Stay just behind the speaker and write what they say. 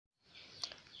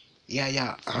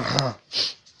Yeah.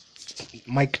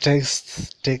 Mic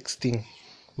texting.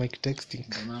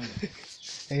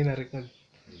 Haina record.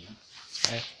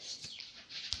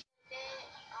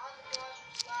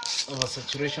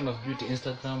 Oversaturation of beauty,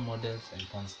 Instagram models and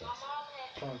porn stars.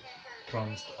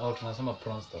 Tunasema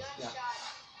porn stars.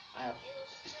 Yeah.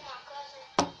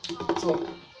 So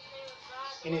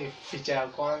ini feature ya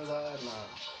kwanza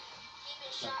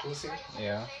na tusi.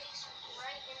 Yeah.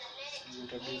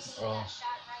 Introduce.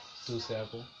 Tusi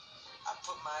hapo.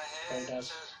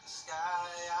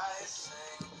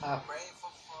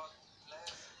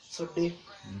 So day.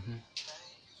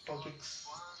 Topics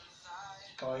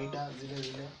kawaida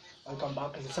zile. Welcome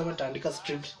back. Nilisema taandika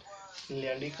script.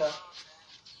 Niliandika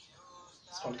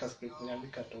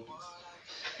topics.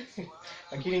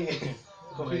 Lakini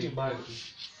kwa pretty bad.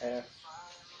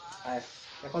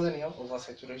 Ya kwanza ni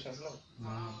oversaturation, no?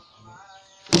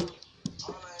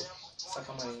 Sasa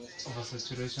kama ni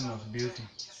Oversaturation of beauty.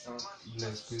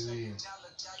 Bless busy.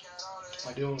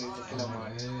 Madeo hizo kila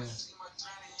mahali.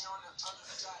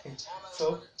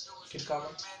 So, kitu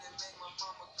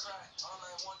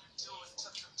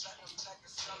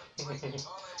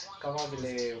kama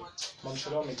vile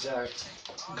mamshoro wamejaa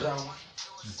gram.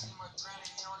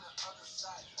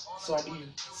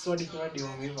 Swadi kuna dio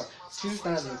mwiva. Sisi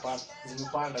sana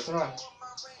zimepanda. Sona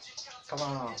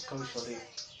kama kaushori.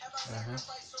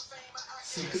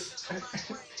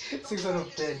 6 out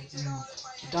of 10.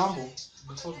 Kitambo,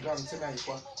 before gram sema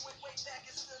ilikuwa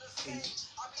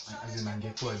 8.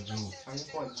 Angekuwa juu.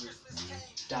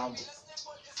 Kitambo.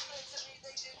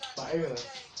 But anyway,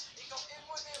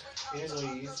 here's what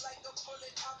it is.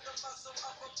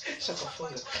 Shut up,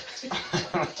 phone.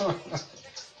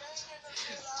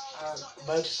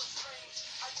 But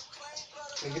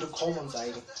we get a common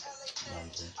side.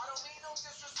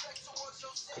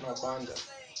 Kuna banda.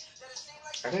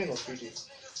 I don't know fit it.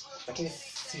 Lakini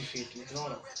si fit,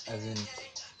 unaona? As in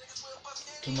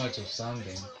too much of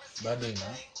something. Bado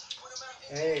ina.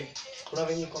 Kuna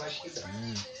venye kuna shida.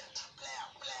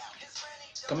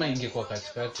 Kama ingekuwa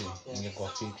katikati, ingekuwa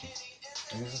fiti.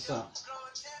 Lakini sasa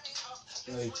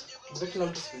like kila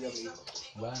mtu sikia hivyo.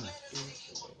 Bana.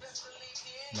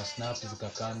 Na snap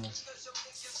zikakana.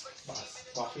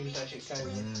 Ba filter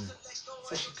shikani.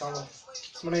 Sasa shikao.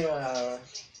 Simana ya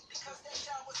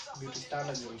beauty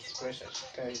standards and pressure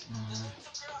shikani.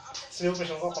 Sio kwa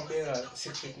shanga kwambia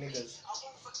 6 feet niggas.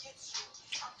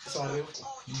 So refu.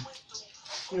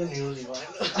 Hiyo ni uzi bwana.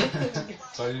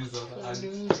 Kwa hiyo sasa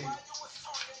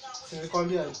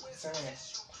nilikwambia sema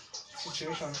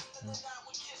situation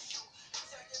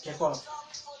kwa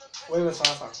wewe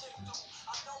sasa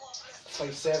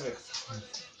 5'7"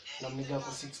 na mniga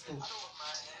kwa 6'2"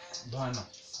 bana.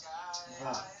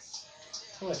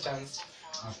 Kuna chance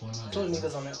Hakuna. so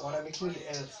niggas wana making the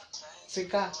else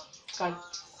sika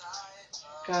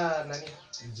nani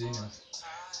Genius.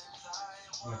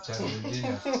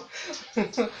 Genius.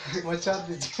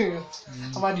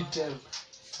 Ama detail.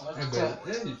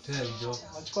 Detail job.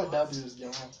 Nachukua W's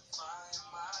jamaa.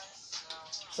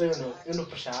 So you know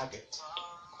pressure yake.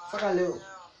 Saka leo.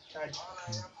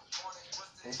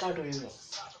 Mkado hizo.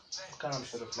 Kana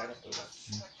mshoto fulani tu.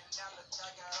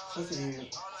 Sasa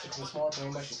ni smart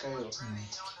member shikayo.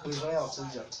 Boys wao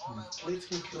wakuja. Let's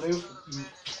keep refu.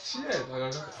 Shit.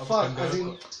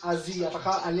 Azi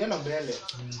ataka aliona mbele.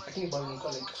 Lakini bado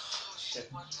nilikuwa like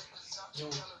shit.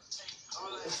 Juu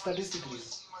statistically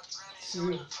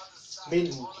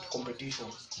mainly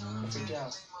competition.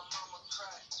 Kufikia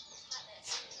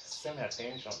sema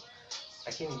attention.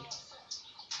 Lakini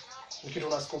nikitu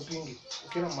na scoping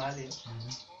ukiona mahali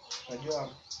unajua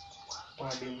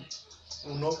kuna dem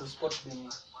spot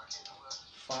dem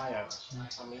fire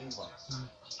ameiva.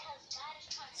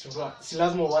 Si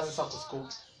lazima uanze sasa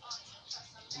kuscope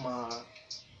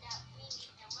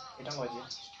itangoje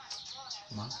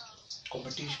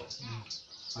competition.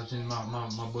 Lakini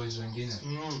ma boys wengine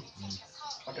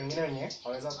watu wengine wenye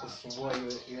waweza kusumbua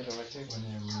hiyo rotate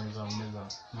wenye mnaweza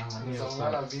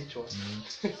ngana vichwa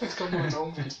kama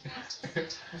unaombi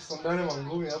sondane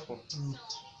mangumi hapo.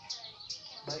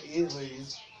 But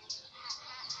is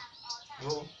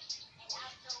bro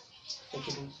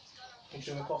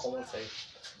kitu imekuwa kwa sasa hivi.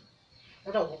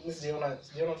 Hata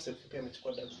sijaona msef pia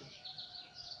amechukua W.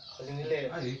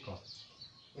 Azinile iko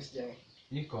msijani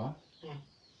iko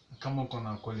kama uko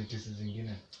na qualities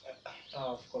zingine.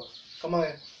 Of course.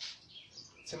 Kama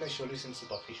sema surely some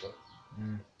superficial.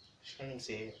 Shikani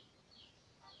say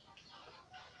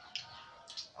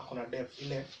hakuna depth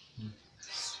ile.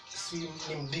 Si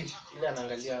ni deep ile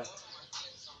anaangalia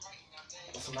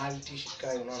personality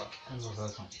shikai unaona. Hizo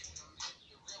sasa.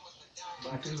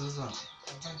 But hizo sasa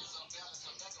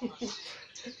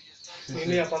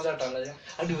Nini ya kwanza utaangalia?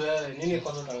 Hadi wewe, nini ya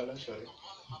kwanza utaangalia story?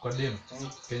 Kwa dem.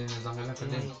 Kenye nazangalia kwa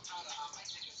dem.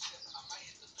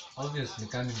 Obviously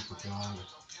kani mkuki wangu.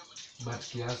 But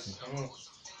kiasi.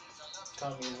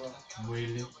 Kama hivyo.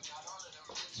 Mwili.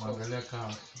 Mwangalia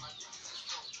kama.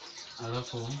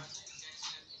 Alafu.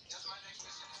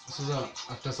 Sasa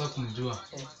after saa kumjua.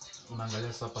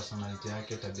 Unaangalia saa personality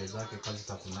yake, tabia zake, kazi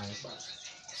za kunai.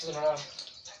 Sasa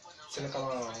sema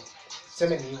kama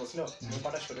sema ni hivyo, sio?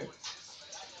 Nimepata shule.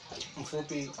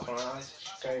 Mfupi akona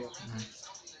kayo.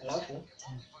 Alafu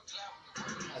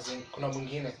kuna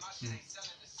mwingine.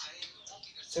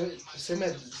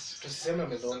 Tusiseme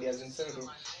amezondia, aziseme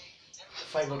tu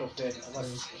 5 out of 10 ama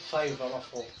 5 ama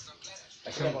 4.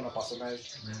 Lakini akona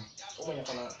personality.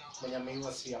 Mwenye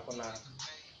ameiva si akona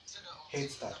head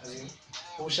start,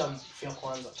 ushamfia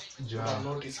kwanza. Una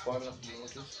notice kwanza,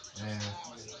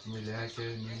 mwili yake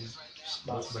ni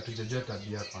but hujajua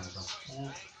tabia kwanza.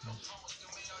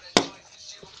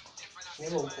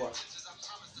 Niko huko.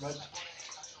 But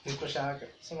niko shaka.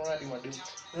 Sina hadi madimu.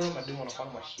 Ndio madimu wanakuwa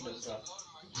na mashida zao.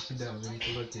 Shida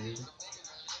zinakuwa kiasi.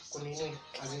 Kwa nini?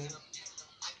 Azin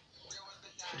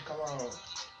kama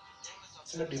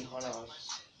sina dimu hana.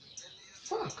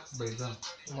 Fuck by that.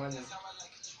 Imagine.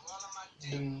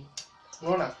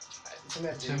 Unaona?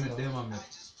 Sema dema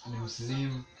ni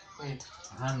Muslim.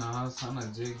 Hana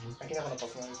jegi. Lakini ana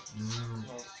personality.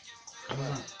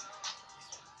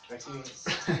 Lakini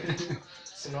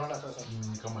sinaona sasa.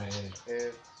 Kama yeye.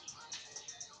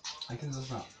 Lakini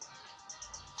sasa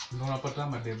ndio unapata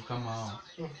madem kama hao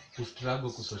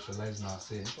kustruggle kusocialize na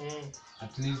wasee.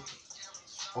 At least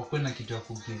open na kitu ya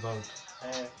kugive out.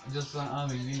 Just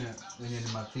wengine wenye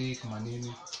ni mathik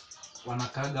manini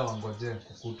wanakaga wangoje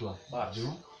kukutwa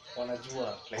juu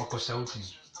wanajua like wako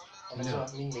shauti.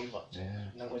 Wanajua mimi hivyo.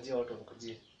 Nangojea watu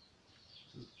wakujie.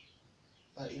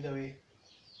 Either way.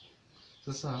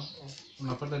 Sasa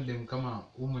unapata dem kama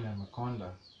mwenye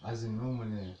amekonda, azin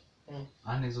mwenye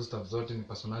ana hizo stuff zote ni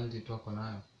personality tu ako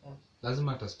nayo.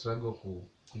 Lazima ata struggle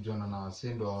kujuana na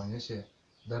wasee ndio aonyeshe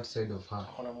that side of her.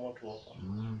 Kuna moto hapo.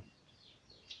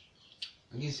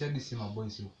 Ngi si hadi si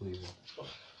maboys huko hivyo. Of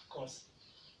course.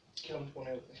 Kila mtu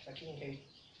anayo, lakini hey,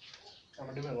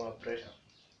 kama ndio mwa pressure.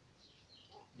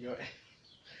 Yo.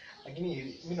 Lakini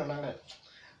mimi naona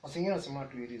wasingine wasema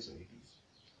tu ilizo hivi.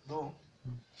 Though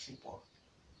si poa.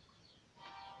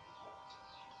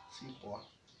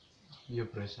 Hiyo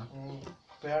pressure.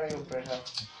 Peana hiyo pressure.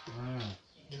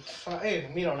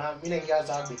 Mimi naona mimi naingia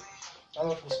zabi.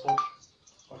 Naanza kusport.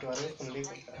 Watu warefu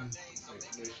kuliko.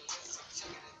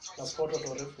 Na sport watu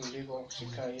warefu kuliko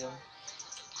shika hiyo.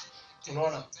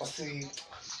 Unaona?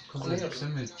 Kuna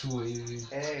tuseme chuo hivi.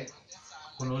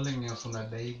 Kuna ule nyafuna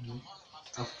daigi.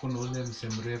 Afu kuna ule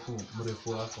mrefu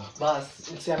wako. Bas,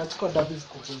 si anachukua doubles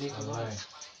kukuliko.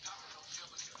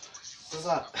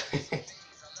 Sasa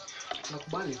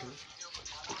nakubali tu.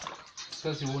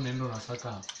 Sasa si unaenda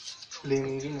unasaka le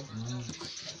nyingine.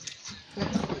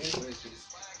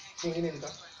 Nyingine ndio.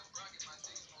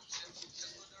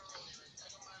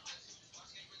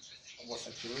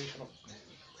 Oversaturation.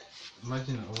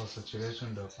 Imagine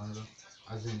oversaturation ndio kwanza.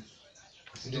 As in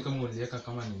sijui kama uliweka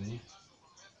kama nini.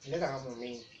 Niliweka kama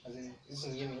mimi. As in hizo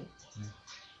nyingine.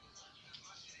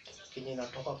 Kinyi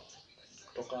natoka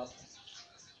kutoka hapo.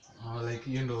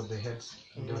 Like you know the head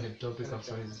topic of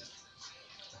size.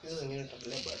 Hizo zingine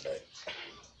tutaendelea baadaye.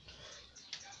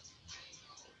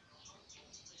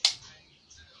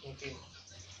 Okay.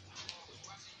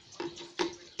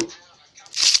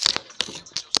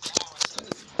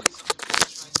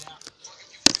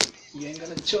 You ain't got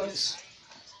a choice.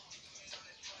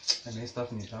 And this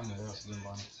stuff ni tamu leo sijui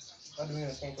mbona. Hadi mimi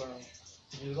nasema kwa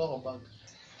nilikuwa kwa bag.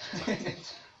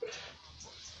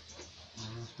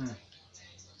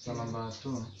 So number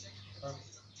 2.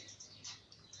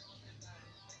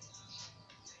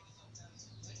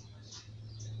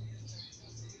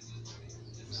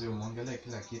 Sio muangalia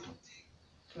kila kitu.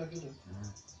 Kila kitu.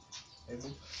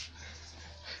 Hebu.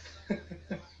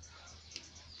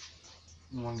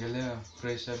 Muangalia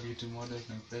pressure beauty models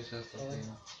na pressure stuff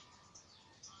hiyo.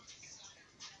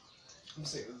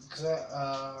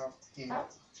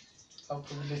 How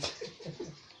privileged.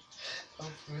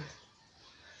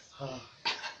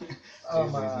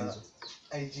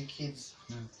 IG kids.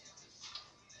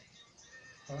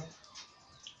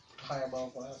 Haya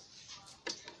baba.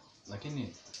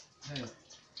 Lakini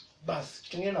bas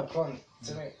kingine na prawn.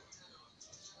 Sema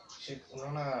shit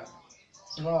unaona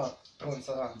prawn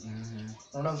sasa.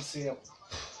 Unaona msia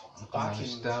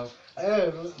packing stuff.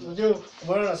 Unajua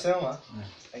bwana anasema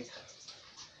like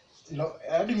no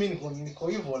hadi mimi niko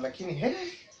hivyo lakini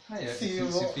haya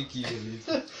Si sifiki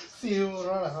hiyo si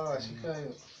unaona hawa shika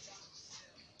hiyo.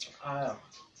 Haya.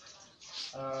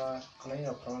 Kuna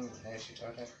hiyo prawn na shit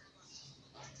yote.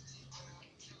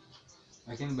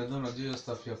 lakini bado unajua hiyo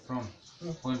stuff ya prom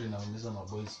point inaumiza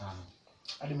maboy sana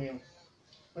Hadi mimi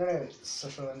wewe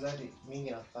social anxiety mingi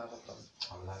nataka kwa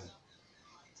wallahi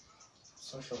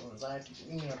social anxiety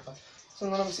mingi nataka. So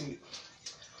unaona msi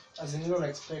as in you don't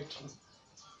expect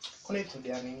kuna hiyo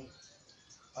gani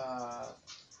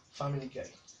family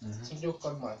guy. So ndio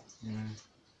kwa man.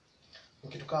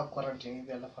 Ukitoka quarantine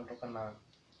hivi alafu atoka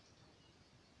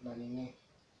na nini?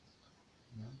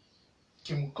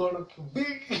 Kimkono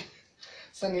kibig.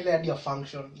 Sasa ile hadi ya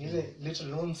function, ile little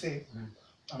known say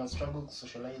ana struggle to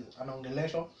socialize,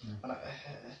 anaongeleshwa,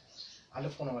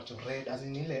 alafu kuna watu red as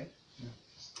in ile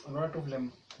unaona tu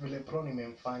vile pro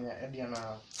nimemfanya hadi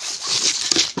ana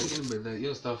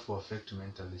hiyo stuff for affect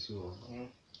mentally sio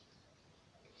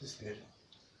this lady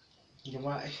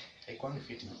jamaa haikuwa ni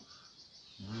fit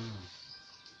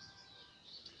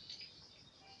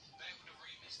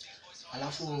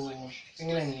alafu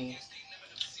ingine ni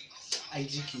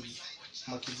IG kids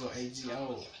makizo IG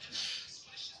au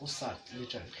usa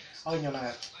literally au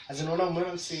nyona azinaona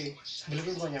mbona msi vile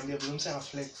tu ngonyambia vile msi ana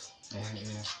flex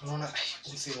unaona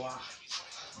msi wa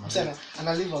msi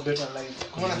ana live a better life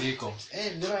unaona liko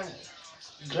ndio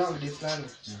ground is plan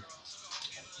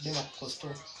dema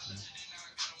costo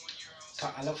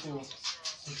ka alafu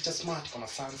picha smart kama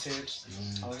sunset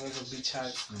au hizo beach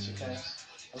hut chika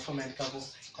alafu maandikapo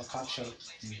kwa caption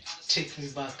take me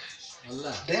back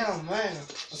Allah damn man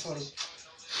that's what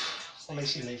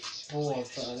unaishi life poor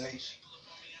like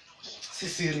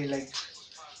sisiri like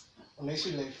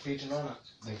unaishi life fit unaona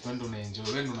like when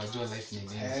unaenjoy when unajua life ni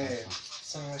nini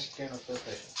sasa unashikana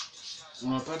pepe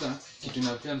unapata kitu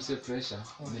inapea mse pressure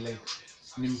ni like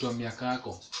ni mtu wa miaka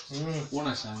yako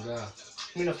unashangaa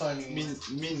mimi nafanya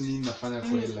mimi nafanya kwa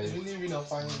ile life mimi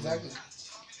nafanya exactly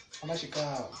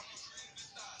unashika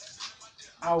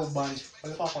au bunch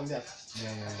walikuwa kwambia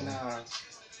na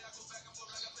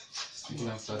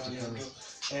tunapatikana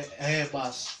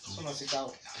bas sio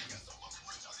sikao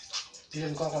ile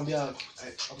nilikuwa nakwambia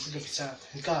akupiga picha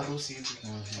nikaa harusi hivi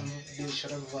ndio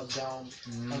shara wa down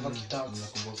na kitabu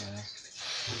nakumbuka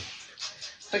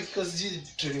because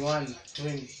 21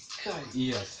 20 kai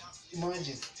yes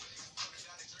imagine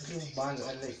ndio band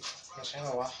like nashanga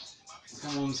wa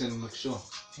kama mseni mkisho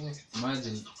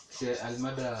imagine si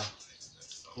almada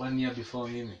 1 year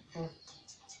before mimi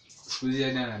siku hizi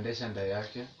anaendesha nda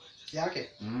yake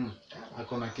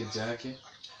ako na kids yake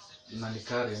na ni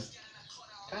Karen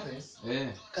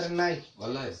Karen nai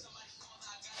wallahi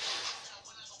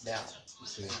yeah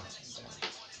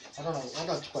I don't know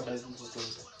what chukua dazi mtoto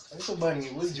hizo bani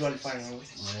huwezi jua alifanya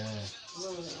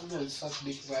no such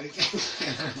big vibe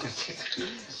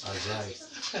azai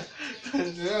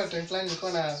ndio time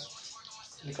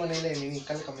nilikuwa na ile nini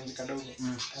kale kama kadogo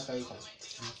hata yuko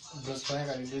bros fanya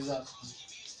kaniuliza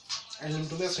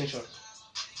alimtumia screenshot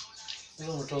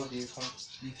ndio mtoto hivi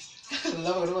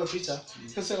lava kama picha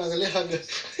sasa naangalia haga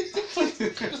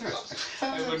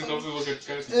hapo ni kwa hivyo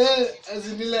katikati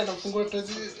azimile anafungua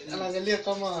tazi anaangalia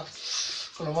kama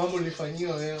kuna mambo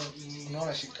nilifanyia wewe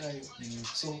unaona shikayo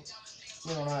so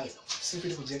mimi naona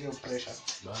sifili kujenga pressure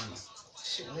bana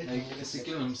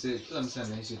kila mse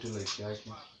anaishi tu life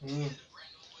yake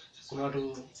kuna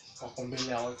watu wako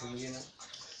mbele ya watu wengine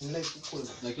ni life cool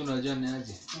lakini unajua ni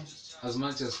aje as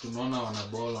much as tunaona wana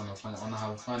ball wana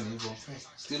have fun hivyo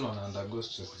still wana undergo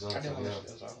stress zao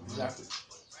exactly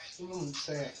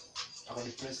mse ako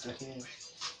depressed lakini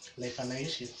life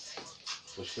anaishi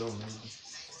for sure maybe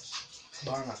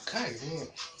bana kai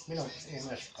mimi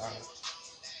nashukuru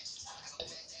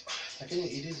lakini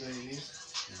it is what it is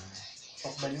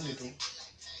wakubaliane tu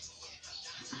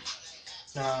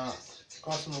na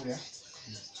kwa sababu ya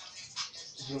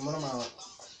mbona na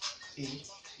hii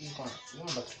kwa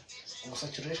namba kwa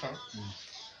saturation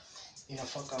ina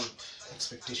fuck up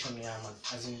expectation ya man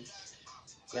as in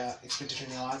ya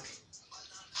expectation ya watu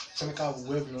sema kama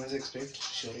wewe unaweza expect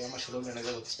shauri ama shauri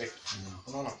unaweza expect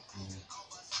unaona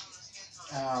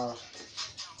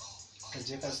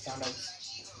kajeka standards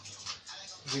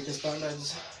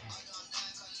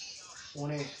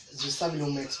one zisabili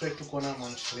ume expect kuona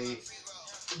monthly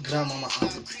gram ama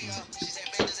up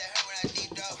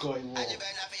kwa hivyo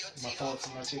mathoughts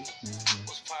na check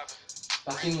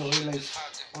lakini real life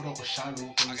uno kwa shallow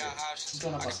huko nje mtu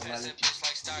ana personality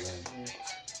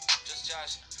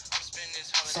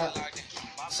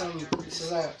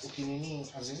sasa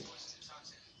ukinini azin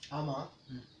ama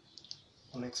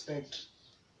una expect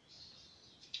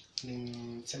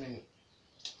ni semeni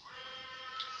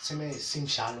sema sim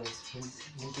shallow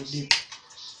ni too deep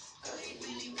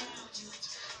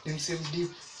ni sim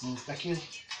deep lakini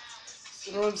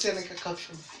sio msee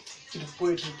caption kitu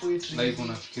poetry like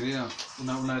unafikiria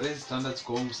una raise standards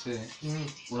kwa msee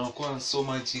unakuwa so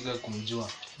much eager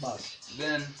kumjua bas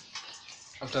then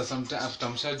after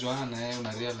mshajuana na yeye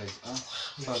una realize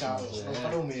sasa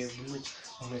unapata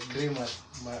umegrey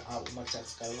ma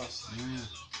chats kama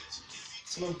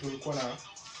sema mtu ulikuwa na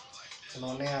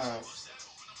unaonea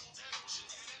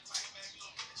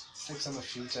sema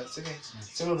future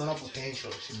sema unaona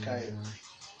potential shikai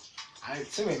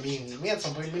sema mimi at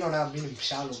some point mimi naona mimi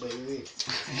mshalo by the way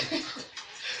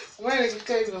wewe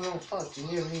kikai kwa fuck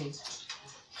mimi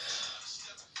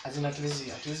azina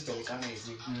hatuwezi pelekana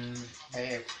hivi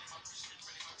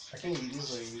lakini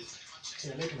hizo hivi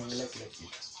sio leo tunaongelea kila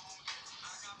kitu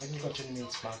lakini kwa 10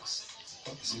 minutes max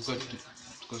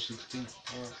tuko 16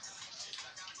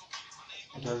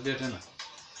 utarudia tena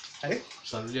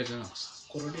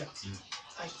kurudia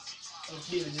ai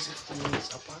ndio just 16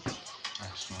 minutes apart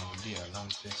tunarudia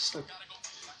long